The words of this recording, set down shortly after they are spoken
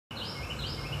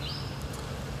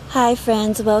Hi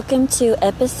friends, welcome to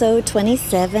episode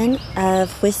 27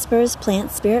 of Whispers Plant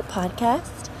Spirit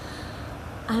Podcast.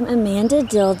 I'm Amanda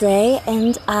Dilday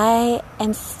and I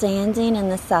am standing in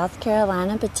the South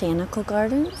Carolina Botanical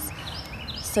Gardens.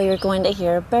 So you're going to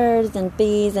hear birds and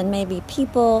bees and maybe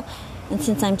people, and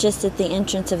since I'm just at the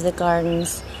entrance of the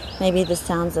gardens, maybe the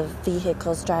sounds of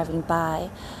vehicles driving by.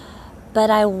 But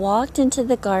I walked into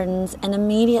the gardens and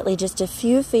immediately, just a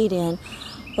few feet in,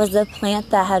 was a plant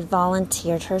that had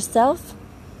volunteered herself.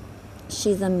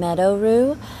 She's a meadow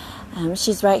rue.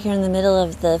 She's right here in the middle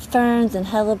of the ferns and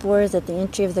hellebores at the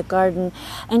entry of the garden,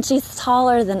 and she's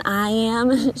taller than I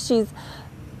am. She's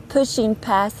pushing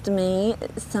past me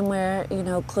somewhere,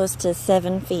 close to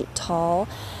 7 feet tall,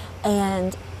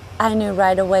 and I knew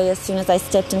right away as soon as I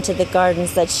stepped into the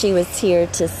gardens that she was here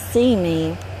to see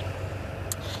me.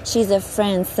 She's a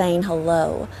friend saying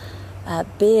hello. A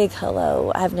big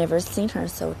hello. I've never seen her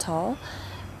so tall.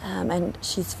 And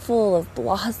she's full of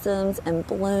blossoms and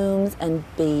blooms and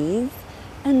bees.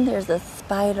 And there's a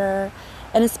spider.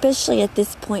 And especially at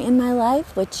this point in my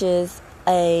life, which is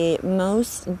a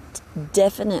most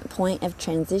definite point of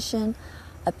transition,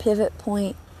 a pivot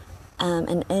point,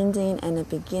 an ending and a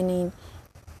beginning,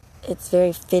 it's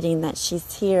very fitting that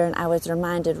she's here, and I was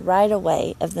reminded right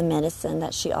away of the medicine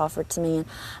that she offered to me. And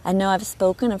I know I've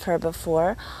spoken of her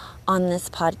before on this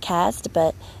podcast,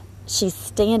 but she's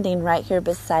standing right here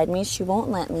beside me. She won't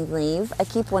let me leave. I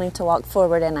keep wanting to walk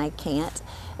forward and I can't.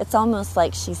 It's almost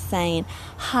like she's saying,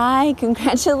 "Hi,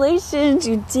 congratulations,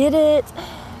 you did it.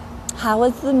 How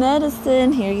was the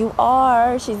medicine? Here you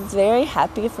are." She's very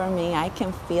happy for me. I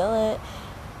can feel it.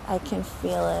 I can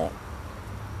feel it.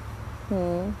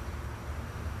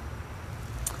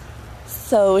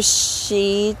 So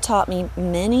she taught me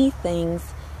many things.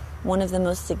 One of the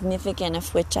most significant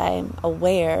of which I'm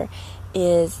aware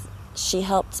is she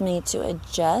helped me to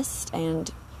adjust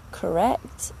and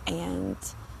correct and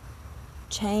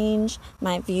change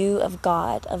my view of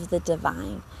God, of the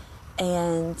divine.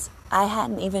 And I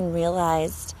hadn't even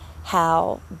realized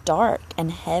how dark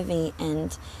and heavy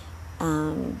and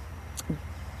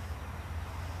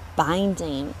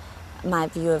binding my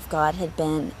view of God had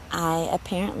been. I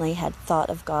apparently had thought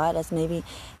of God, as maybe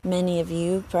many of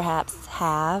you perhaps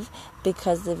have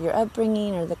because of your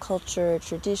upbringing or the culture or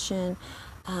tradition,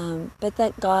 but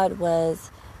that God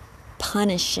was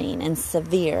punishing and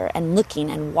severe and looking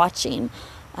and watching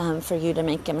for you to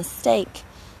make a mistake,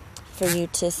 for you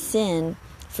to sin,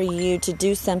 for you to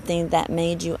do something that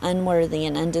made you unworthy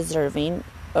and undeserving,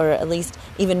 or at least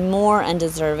even more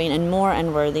undeserving and more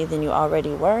unworthy than you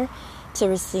already were, to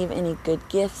receive any good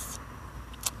gifts.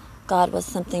 God was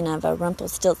something of a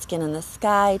Rumpelstiltskin in the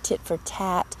sky, tit for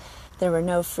tat. There were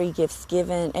no free gifts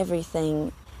given.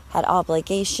 Everything had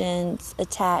obligations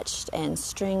attached and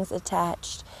strings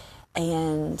attached.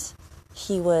 And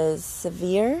he was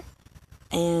severe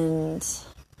and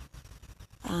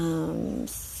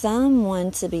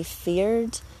someone to be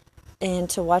feared and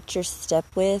to watch your step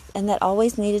with, and that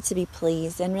always needed to be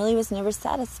pleased and really was never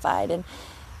satisfied. And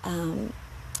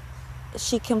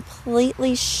she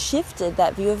completely shifted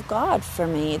that view of God for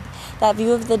me, that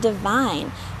view of the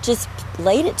divine, just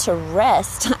laid it to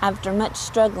rest after much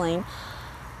struggling.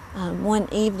 One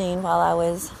evening while I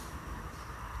was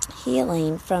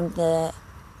healing from the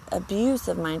abuse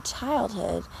of my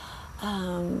childhood,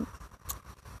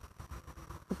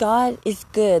 God is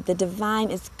good. The divine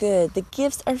is good. The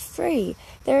gifts are free.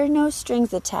 There are no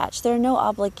strings attached. There are no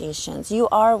obligations. You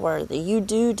are worthy. You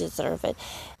do deserve it.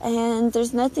 And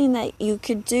there's nothing that you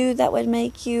could do that would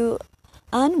make you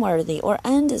unworthy or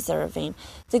undeserving.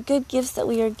 The good gifts that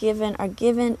we are given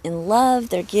in love.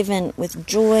 They're given with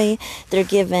joy. They're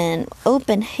given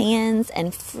open hands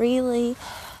and freely.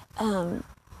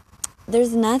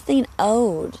 There's nothing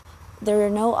owed. There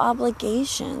are no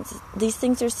obligations. These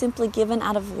things are simply given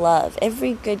out of love.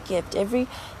 Every good gift, every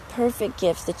perfect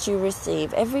gift that you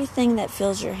receive, everything that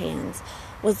fills your hands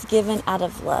was given out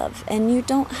of love. And you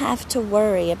don't have to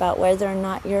worry about whether or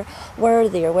not you're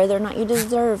worthy or whether or not you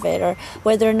deserve it or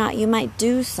whether or not you might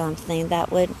do something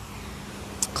that would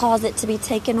cause it to be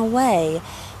taken away.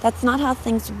 That's not how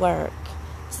things work.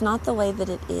 It's not the way that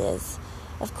it is.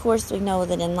 Of course, we know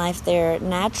that in life there are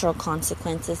natural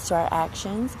consequences to our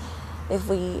actions. If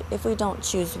we don't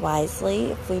choose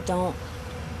wisely, if we don't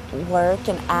work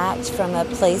and act from a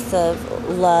place of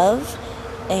love,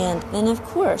 and then of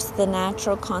course the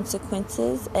natural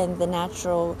consequences and the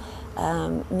natural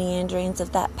meanderings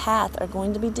of that path are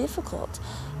going to be difficult.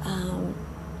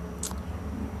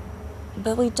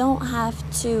 But we don't have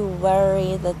to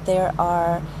worry that there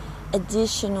are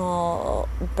additional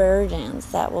burdens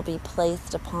that will be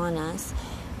placed upon us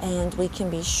And we can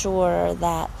be sure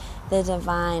that the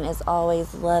divine is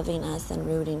always loving us and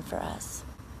rooting for us.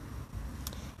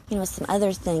 Some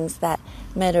other things that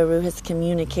Meadow has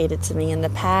communicated to me in the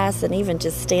past, and even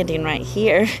just standing right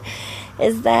here,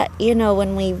 is that,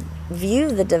 when we view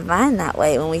the divine that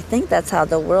way, when we think that's how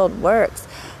the world works,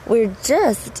 we're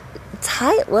just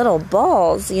tight little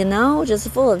balls, just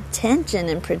full of tension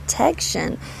and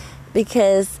protection,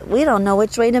 because we don't know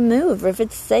which way to move or if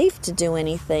it's safe to do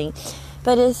anything.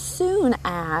 But as soon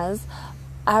as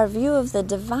our view of the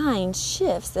divine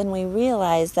shifts and we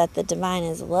realize that the divine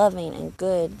is loving and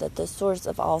good, that the source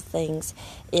of all things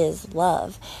is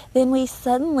love, then we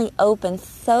suddenly open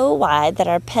so wide that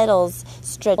our petals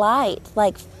stretch light,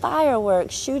 like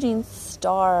fireworks, shooting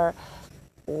star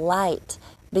light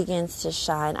begins to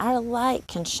shine. Our light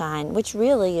can shine, which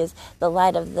really is the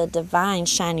light of the divine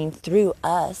shining through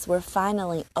us. We're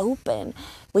finally open.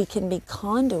 We can be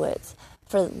conduits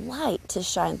for light to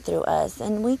shine through us,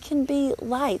 and we can be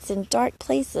lights in dark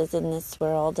places in this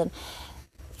world. And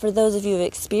for those of you who have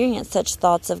experienced such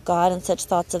thoughts of God and such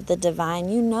thoughts of the divine,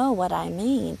 you know what I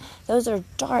mean. Those are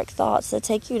dark thoughts that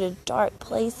take you to dark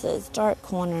places, dark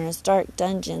corners, dark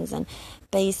dungeons and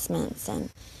basements,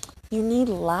 and you need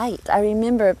light. I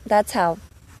remember that's how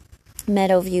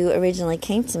Meadowview originally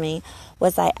came to me.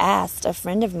 Was I asked a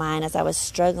friend of mine, as I was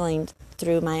struggling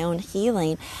through my own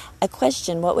healing, a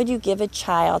question: what would you give a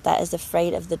child that is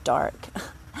afraid of the dark?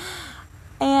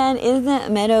 And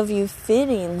isn't Meadowview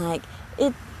fitting? Like,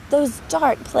 those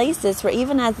dark places where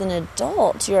even as an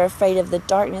adult you're afraid of the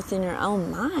darkness in your own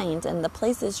mind and the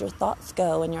places your thoughts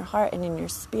go in your heart and in your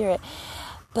spirit.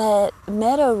 But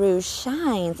Meadow Rouge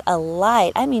shines a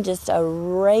light. I mean, just a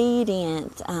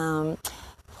radiant,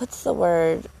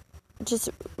 just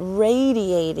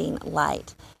radiating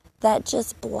light that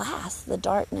just blasts the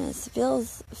darkness,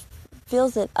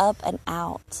 fills it up and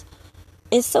out.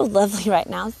 It's so lovely right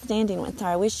now standing with her.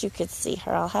 I wish you could see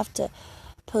her. I'll have to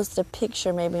post a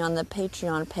picture maybe on the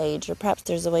Patreon page, or perhaps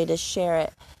there's a way to share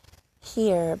it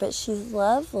here. But she's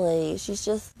lovely. She's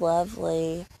just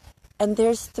lovely. And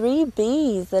there's 3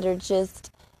 bees that are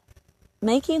just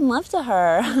making love to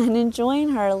her and enjoying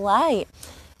her light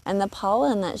and the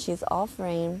pollen that she's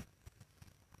offering.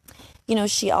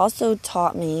 She also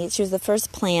taught me, she was the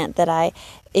first plant that I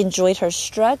enjoyed her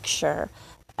structure.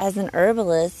 As an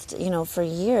herbalist, for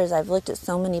years I've looked at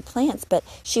so many plants, but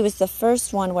she was the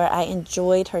first one where I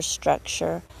enjoyed her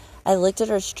structure. I looked at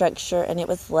her structure and it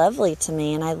was lovely to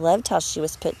me, and I loved how she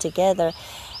was put together.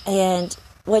 And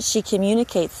what she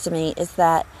communicates to me is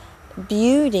that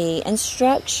beauty and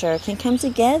structure can come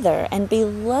together and be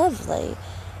lovely.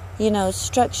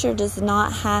 Structure does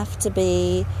not have to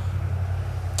be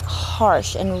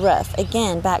harsh and rough.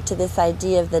 Again, back to this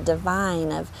idea of the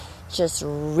divine, of just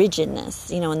rigidness,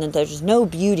 and then there's no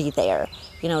beauty there.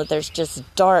 There's just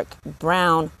dark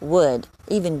brown wood,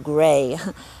 even gray,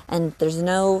 and there's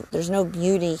no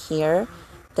beauty here.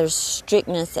 There's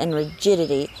strictness and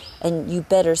rigidity, and you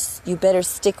better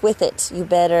stick with it. You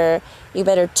better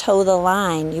toe the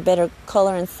line. You better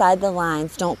color inside the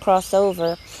lines. Don't cross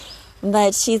over.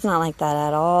 But she's not like that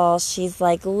at all. She's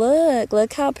like,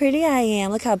 look how pretty I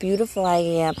am. Look how beautiful I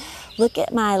am. Look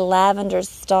at my lavender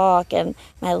stalk and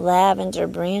my lavender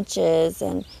branches.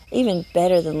 And even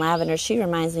better than lavender, she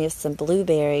reminds me of some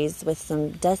blueberries with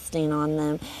some dusting on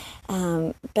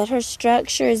them. But her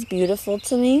structure is beautiful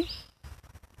to me.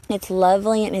 It's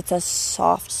lovely, and it's a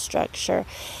soft structure.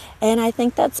 And I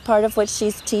think that's part of what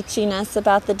she's teaching us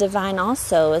about the divine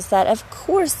also, is that, of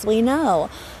course, we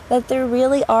know that there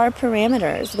really are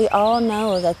parameters. We all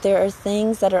know that there are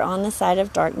things that are on the side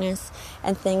of darkness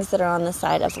and things that are on the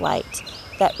side of light.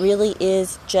 That really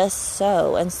is just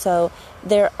so. And so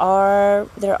there are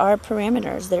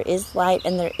parameters. There is light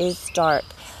and there is dark.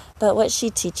 But what she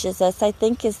teaches us, I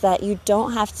think, is that you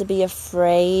don't have to be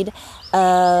afraid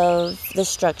of the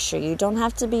structure. You don't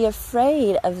have to be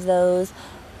afraid of those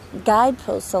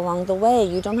guideposts along the way.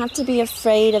 You don't have to be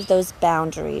afraid of those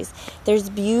boundaries. There's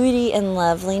beauty and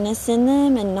loveliness in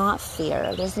them, and not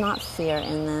fear. There's not fear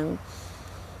in them.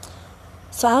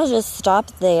 So I'll just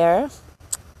stop there,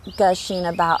 gushing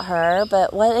about her.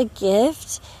 But what a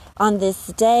gift on this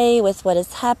day, with what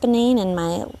is happening in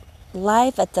my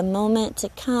life at the moment, to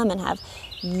come and have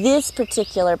this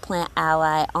particular plant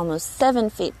ally, almost 7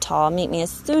 feet tall, meet me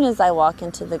as soon as I walk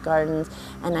into the gardens,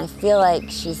 and I feel like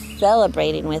she's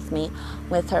celebrating with me,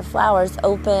 with her flowers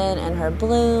open and her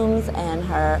blooms and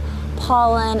her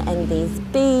pollen and these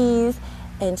bees,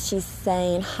 and she's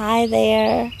saying, hi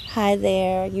there,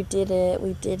 you did it,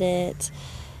 we did it.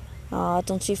 Oh,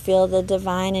 don't you feel the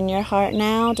divine in your heart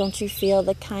now? Don't you feel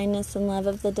the kindness and love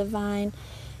of the divine?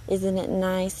 Isn't it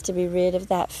nice to be rid of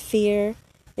that fear?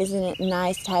 Isn't it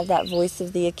nice to have that voice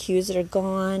of the accuser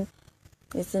gone?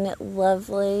 Isn't it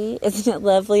lovely? Isn't it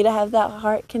lovely to have that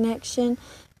heart connection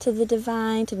to the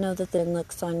divine, to know that it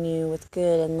looks on you with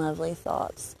good and lovely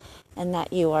thoughts, and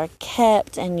that you are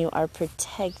kept and you are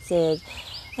protected,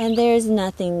 and there's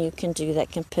nothing you can do that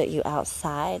can put you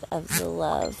outside of the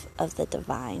love of the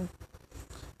divine.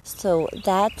 So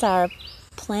that's our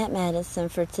plant medicine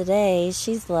for today.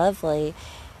 She's lovely.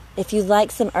 If you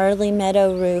like some early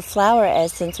meadow rue flower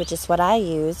essence, which is what I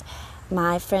use,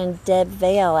 my friend Deb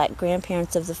Vale at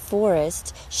Grandparents of the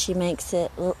Forest, she makes it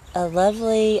a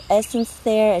lovely essence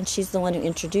there, and she's the one who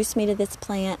introduced me to this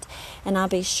plant, and I'll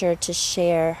be sure to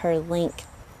share her link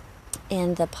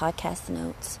in the podcast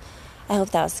notes. I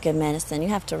hope that was good medicine. You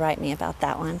have to write me about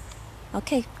that one.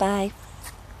 Okay, bye.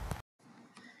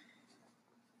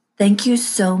 Thank you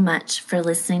so much for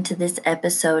listening to this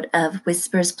episode of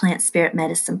Whispers Plant Spirit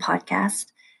Medicine podcast.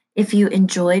 If you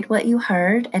enjoyed what you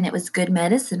heard and it was good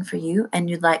medicine for you and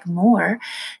you'd like more,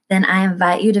 then I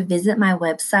invite you to visit my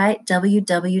website,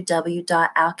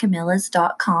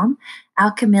 www.alchemillas.com.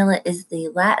 Alchemilla is the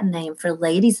Latin name for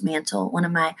lady's mantle, one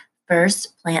of my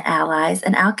first plant allies,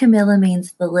 and Alchemilla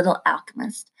means the little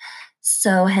alchemist.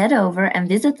 So head over and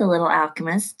visit The Little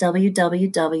Alchemist,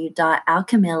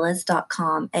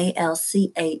 www.alchemillas.com,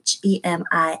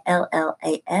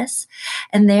 ALCHEMILLAS.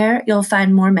 And there you'll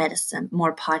find more medicine,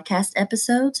 more podcast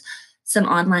episodes, some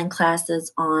online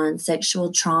classes on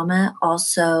sexual trauma,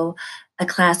 also a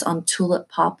class on tulip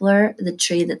poplar, the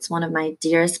tree that's one of my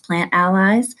dearest plant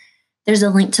allies. There's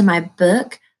a link to my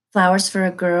book, Flowers for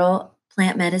a Girl,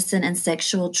 Plant Medicine and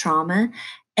Sexual Trauma,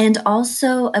 and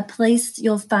also a place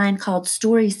you'll find called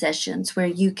Story Sessions, where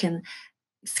you can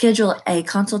schedule a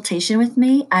consultation with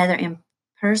me, either in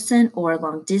person or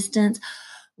long distance,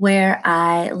 where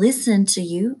I listen to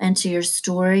you and to your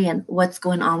story and what's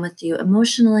going on with you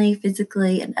emotionally,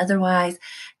 physically, and otherwise,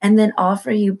 and then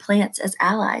offer you plants as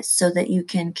allies so that you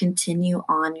can continue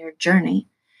on your journey.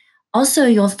 Also,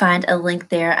 you'll find a link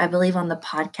there, I believe, on the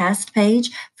podcast page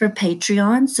for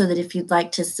Patreon, so that if you'd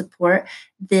like to support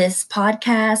this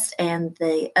podcast and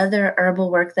the other herbal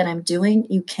work that I'm doing,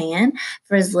 you can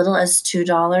for as little as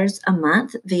 $2 a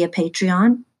month via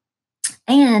Patreon.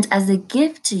 And as a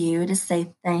gift to you to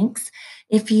say thanks,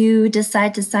 if you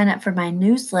decide to sign up for my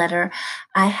newsletter,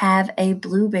 I have a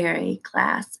blueberry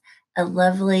class, a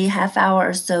lovely half-hour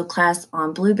or so class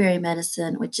on blueberry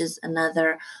medicine, which is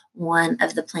another one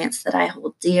of the plants that I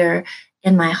hold dear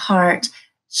in my heart.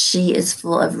 She is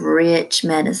full of rich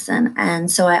medicine. And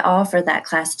so I offer that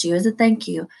class to you as a thank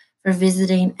you for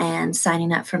visiting and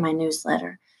signing up for my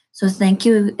newsletter. So thank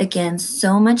you again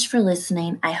so much for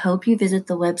listening. I hope you visit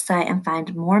the website and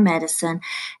find more medicine.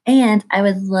 And I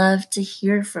would love to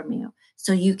hear from you.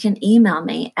 So you can email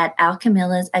me at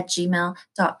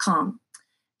alchemillas@gmail.com.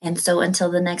 And so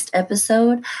until the next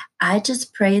episode, I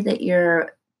just pray that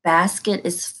your basket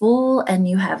is full and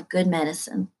you have good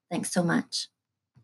medicine. Thanks so much.